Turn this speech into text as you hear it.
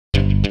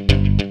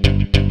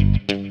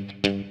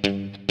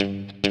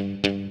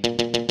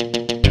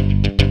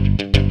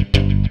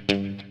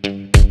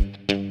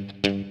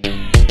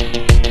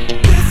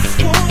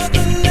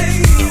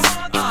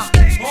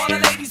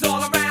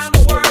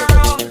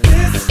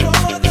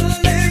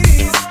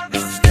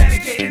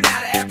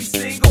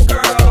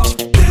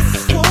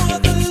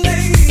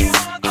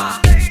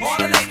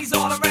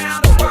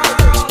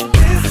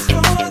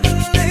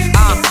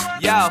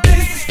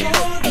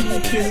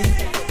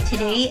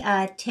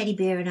teddy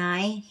bear and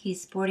I.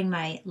 He's sporting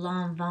my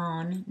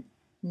Lanvin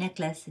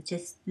necklace. It's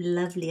just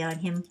lovely on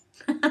him.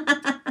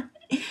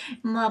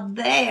 My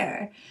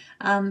bear.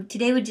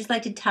 Today we'd just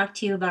like to talk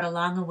to you about a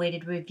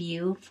long-awaited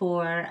review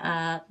for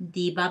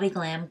the Bobby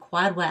Glam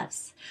Quad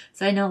wefts.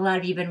 So I know a lot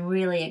of you have been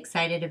really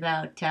excited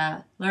about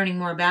learning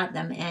more about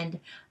them, and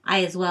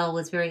I as well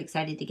was very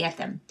excited to get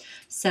them.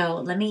 So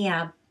let me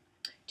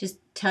just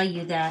tell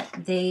you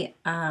that they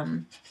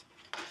come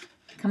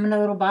in a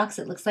little box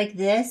that looks like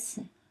this.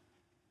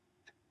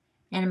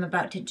 And I'm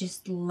about to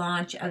just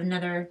launch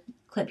another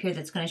clip here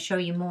that's going to show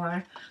you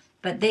more.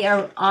 But they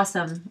are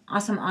awesome,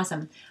 awesome,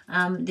 awesome.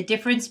 The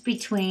difference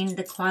between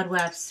the quad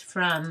wefts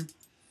from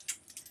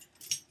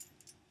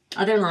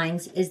other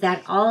lines is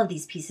that all of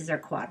these pieces are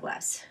quad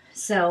wefts.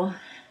 So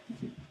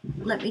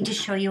let me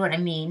just show you what I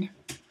mean.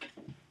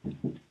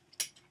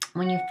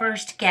 When you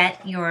first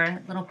get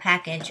your little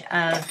package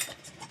of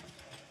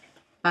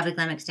Bobby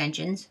Glam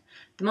extensions,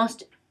 the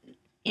most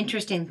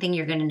interesting thing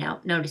you're going to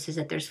notice is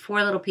that there's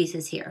 4 little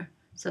pieces here.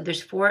 So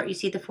there's 4, you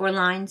see the 4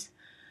 lines?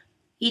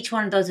 Each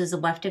one of those is a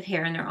weft of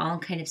hair, and they're all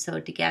kind of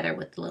sewed together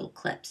with the little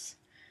clips.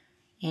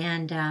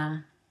 And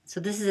so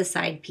this is a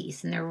side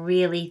piece, and they're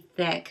really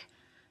thick.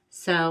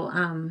 So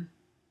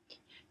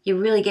you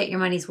really get your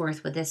money's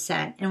worth with this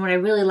set. And what I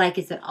really like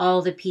is that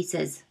all the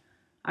pieces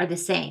are the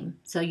same.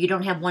 So you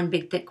don't have one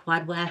big thick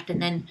quad weft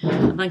and then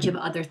a bunch of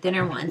other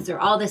thinner ones. They're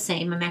all the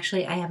same.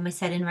 I have my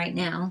set in right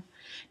now.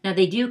 Now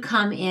they do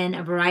come in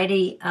a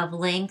variety of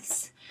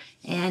lengths,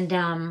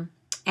 and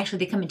actually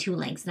they come in 2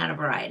 lengths, not a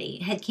variety.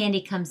 Head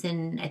Candy comes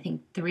in, I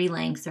think, 3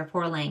 lengths or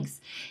 4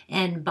 lengths,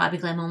 and Bobby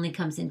Glam only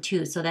comes in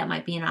 2, so that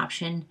might be an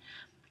option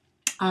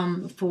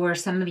for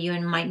some of you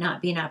and might not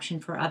be an option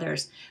for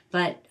others.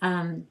 But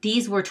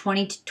these were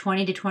 20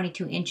 to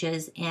 22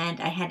 inches, and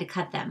I had to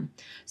cut them.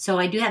 So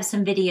I do have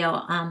some video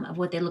of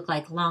what they look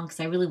like long, because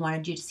I really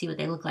wanted you to see what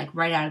they look like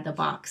right out of the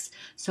box.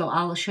 So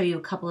I'll show you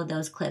a couple of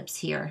those clips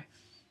here.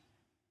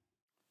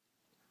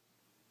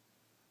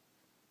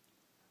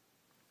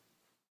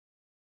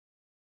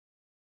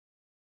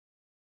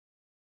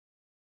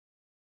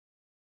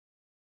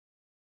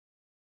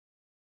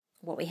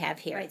 What we have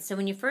here. Right, so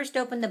when you first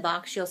open the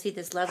box, you'll see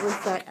this lovely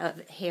set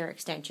of hair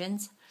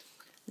extensions.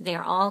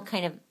 They're all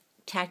kind of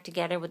tacked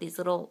together with these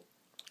little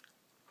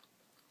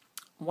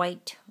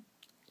white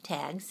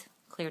tags,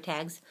 clear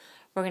tags.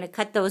 We're going to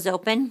cut those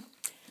open.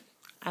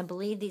 I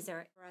believe these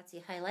are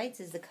paparazzi highlights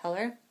is the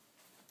color.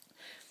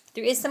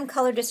 There is some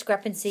color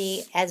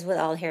discrepancy, as with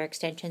all hair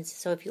extensions.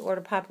 So if you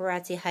order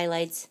paparazzi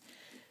highlights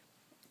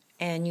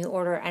and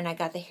I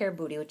got the hair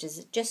booty, which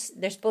is just,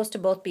 they're supposed to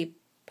both be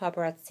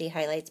paparazzi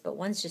highlights, but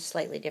one's just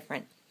slightly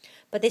different.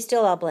 But they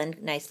still all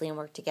blend nicely and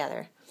work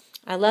together.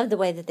 I love the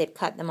way that they've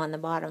cut them on the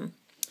bottom.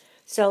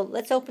 So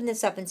let's open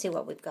this up and see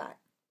what we've got.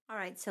 All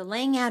right, so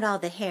laying out all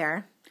the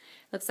hair,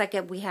 looks like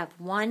we have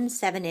one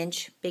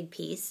 7-inch big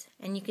piece,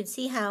 and you can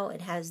see how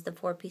it has the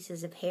 4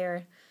 pieces of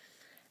hair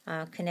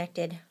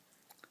connected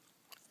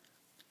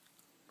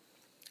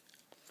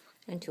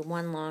into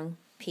one long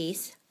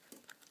piece,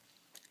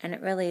 and it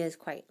really is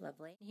quite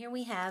lovely. Here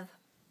we have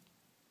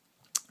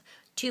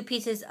 2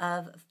 pieces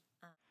of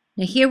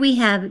now here we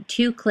have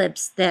 2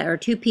 clips that are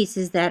 2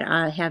 pieces that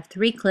have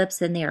 3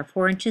 clips, and they are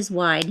 4 inches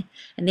wide,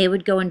 and they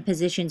would go in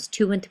positions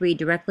 2 and 3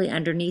 directly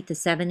underneath the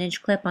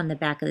 7-inch clip on the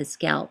back of the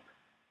scalp.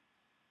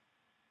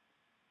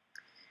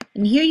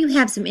 And here you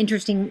have some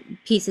interesting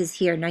pieces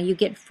here. Now you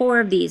get 4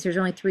 of these. There's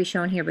only 3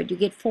 shown here, but you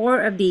get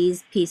 4 of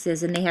these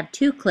pieces, and they have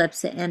 2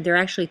 clips, and they're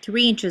actually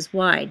 3 inches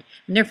wide,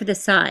 and they're for the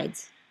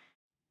sides.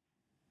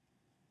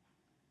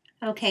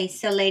 Okay,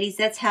 so ladies,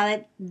 that's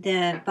how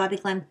the Bobby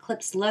Glam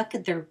clips look.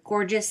 They're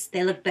gorgeous.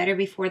 They look better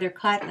before they're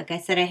cut. Like I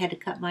said, I had to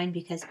cut mine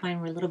because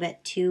mine were a little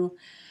bit too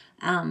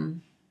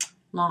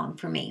long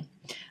for me.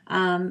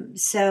 And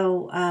as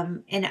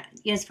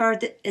far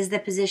as the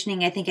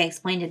positioning, I think I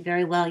explained it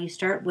very well. You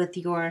start with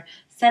your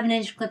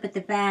 7-inch clip at the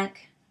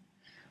back,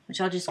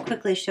 which I'll just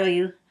quickly show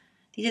you.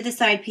 These are the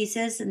side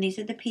pieces, and these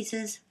are the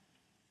pieces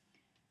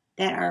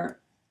that are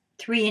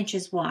 3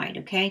 inches wide,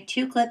 okay?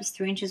 2 clips,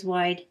 3 inches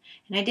wide.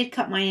 And I did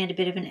cut mine at a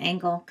bit of an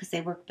angle because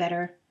they work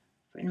better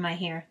in my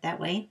hair that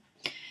way.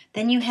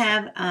 Then you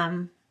have,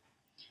 at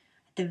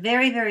the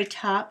very, very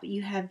top,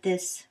 you have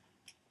this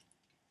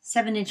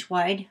 7-inch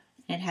wide.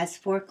 It has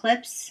 4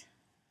 clips.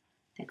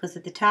 That goes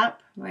at the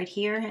top, right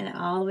here, and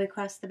all the way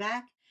across the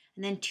back.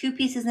 And then 2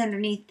 pieces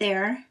underneath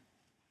there.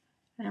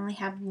 I only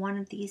have 1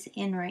 of these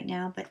in right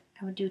now, but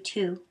I would do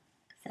 2.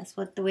 That's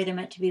the way they're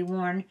meant to be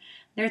worn.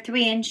 They're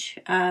 3-inch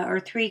or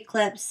 3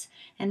 clips,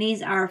 and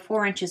these are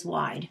 4 inches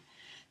wide.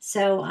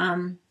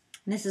 So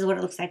this is what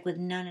it looks like with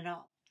none at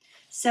all.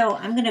 So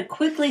I'm going to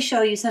quickly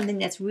show you something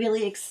that's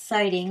really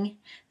exciting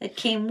that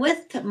came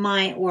with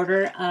my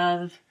order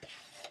of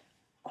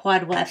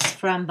quad wefts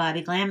from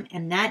Bobby Glam,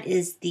 and that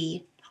is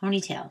the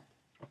ponytail.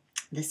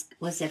 This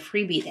was a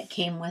freebie that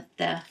came with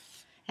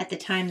at the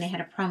time they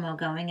had a promo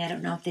going. I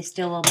don't know if they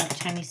still will by the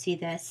time you see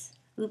this.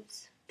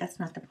 Oops, that's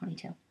not the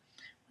ponytail.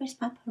 Where's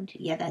my ponytail?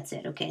 Yeah, that's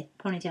it. Okay,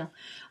 ponytail.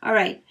 All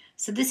right.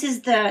 So this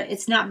is the,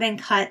 it's not been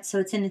cut, so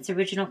it's in its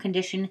original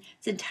condition.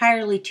 It's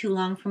entirely too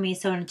long for me,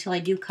 so until I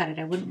do cut it,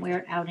 I wouldn't wear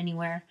it out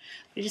anywhere.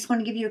 But I just want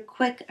to give you a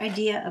quick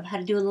idea of how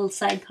to do a little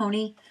side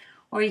pony,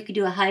 or you could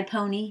do a high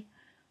pony,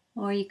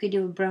 or you could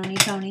do a brony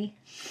pony.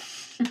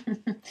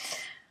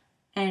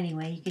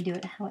 Anyway, you can do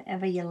it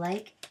however you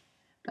like.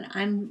 But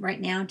I'm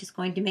right now just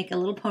going to make a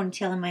little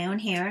ponytail in my own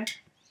hair.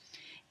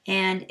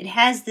 And it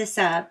has this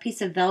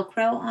piece of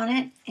Velcro on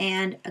it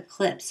and a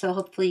clip, so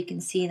hopefully you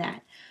can see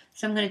that.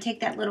 So I'm going to take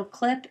that little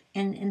clip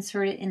and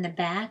insert it in the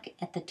back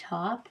at the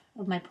top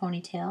of my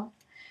ponytail.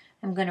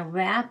 I'm going to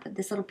wrap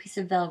this little piece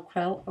of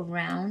Velcro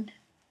around.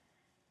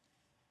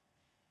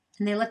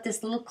 And they let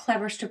this little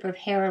clever strip of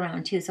hair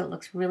around too, so it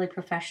looks really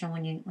professional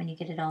when you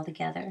get it all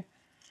together.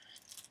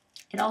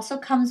 It also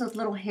comes with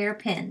little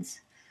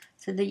hairpins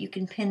so that you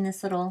can pin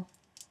this little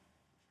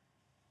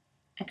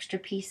extra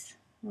piece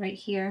right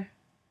here.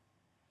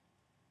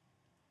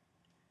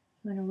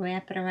 I'm going to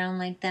wrap it around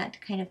like that to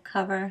kind of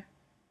cover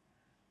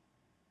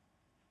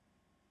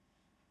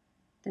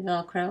the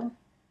Velcro.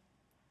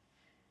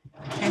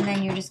 And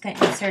then you're just going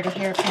to insert a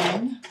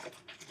hairpin.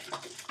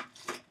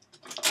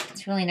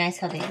 It's really nice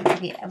how they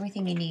give you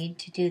everything you need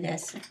to do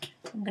this.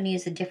 I'm going to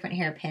use a different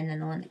hairpin than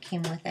the one that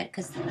came with it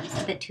because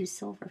it's a bit too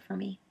silver for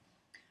me.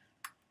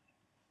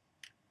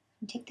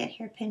 And take that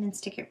hairpin and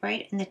stick it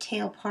right in the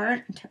tail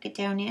part and tuck it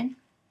down in.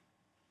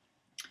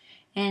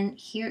 And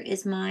here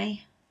is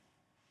my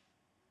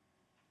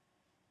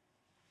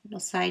little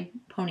side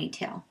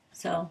ponytail.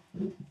 So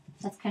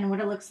that's kind of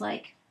what it looks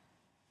like.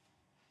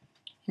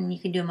 And you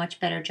can do a much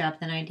better job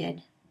than I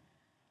did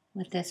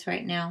with this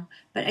right now.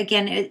 But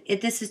again,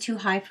 this is too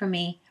high for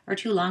me, or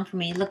too long for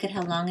me. Look at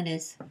how long it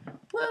is.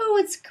 Whoa,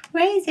 it's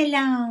crazy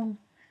long.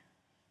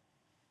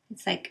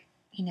 It's like,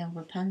 you know,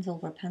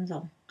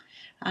 Rapunzel.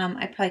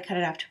 I probably cut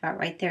it off to about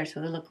right there so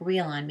it would look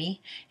real on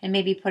me. And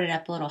maybe put it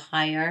up a little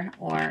higher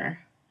or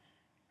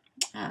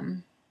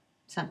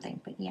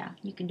something. But yeah,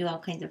 you can do all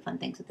kinds of fun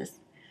things with this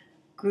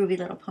groovy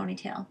little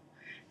ponytail.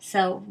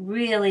 So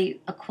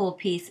really a cool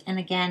piece. And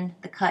again,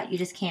 the cut you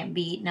just can't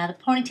beat. Now the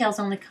ponytails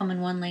only come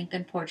in one length,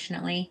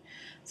 unfortunately.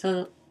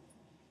 So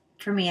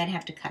for me, I'd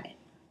have to cut it.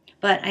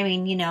 But I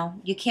mean, you know,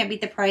 you can't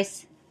beat the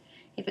price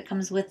if it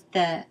comes with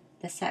the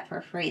set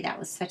for free. That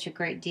was such a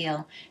great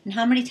deal. And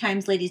how many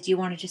times, ladies, do you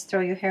want to just throw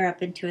your hair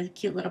up into a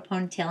cute little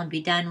ponytail and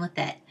be done with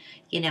it,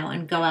 you know,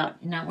 and go out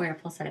and not wear a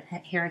full set of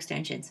hair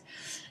extensions?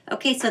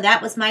 Okay, so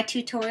that was my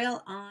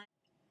tutorial on...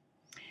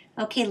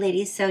 Okay,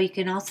 ladies, so you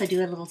can also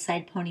do a little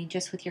side pony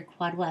just with your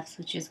quad wefts,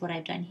 which is what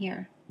I've done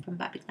here from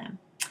Bobbi Glam.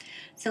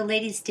 So,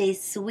 ladies, stay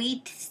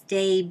sweet,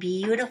 stay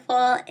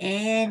beautiful,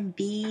 and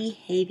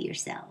behave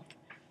yourself.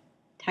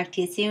 Talk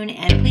to you soon,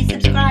 and please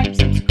subscribe.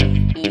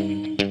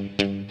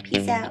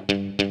 Peace out.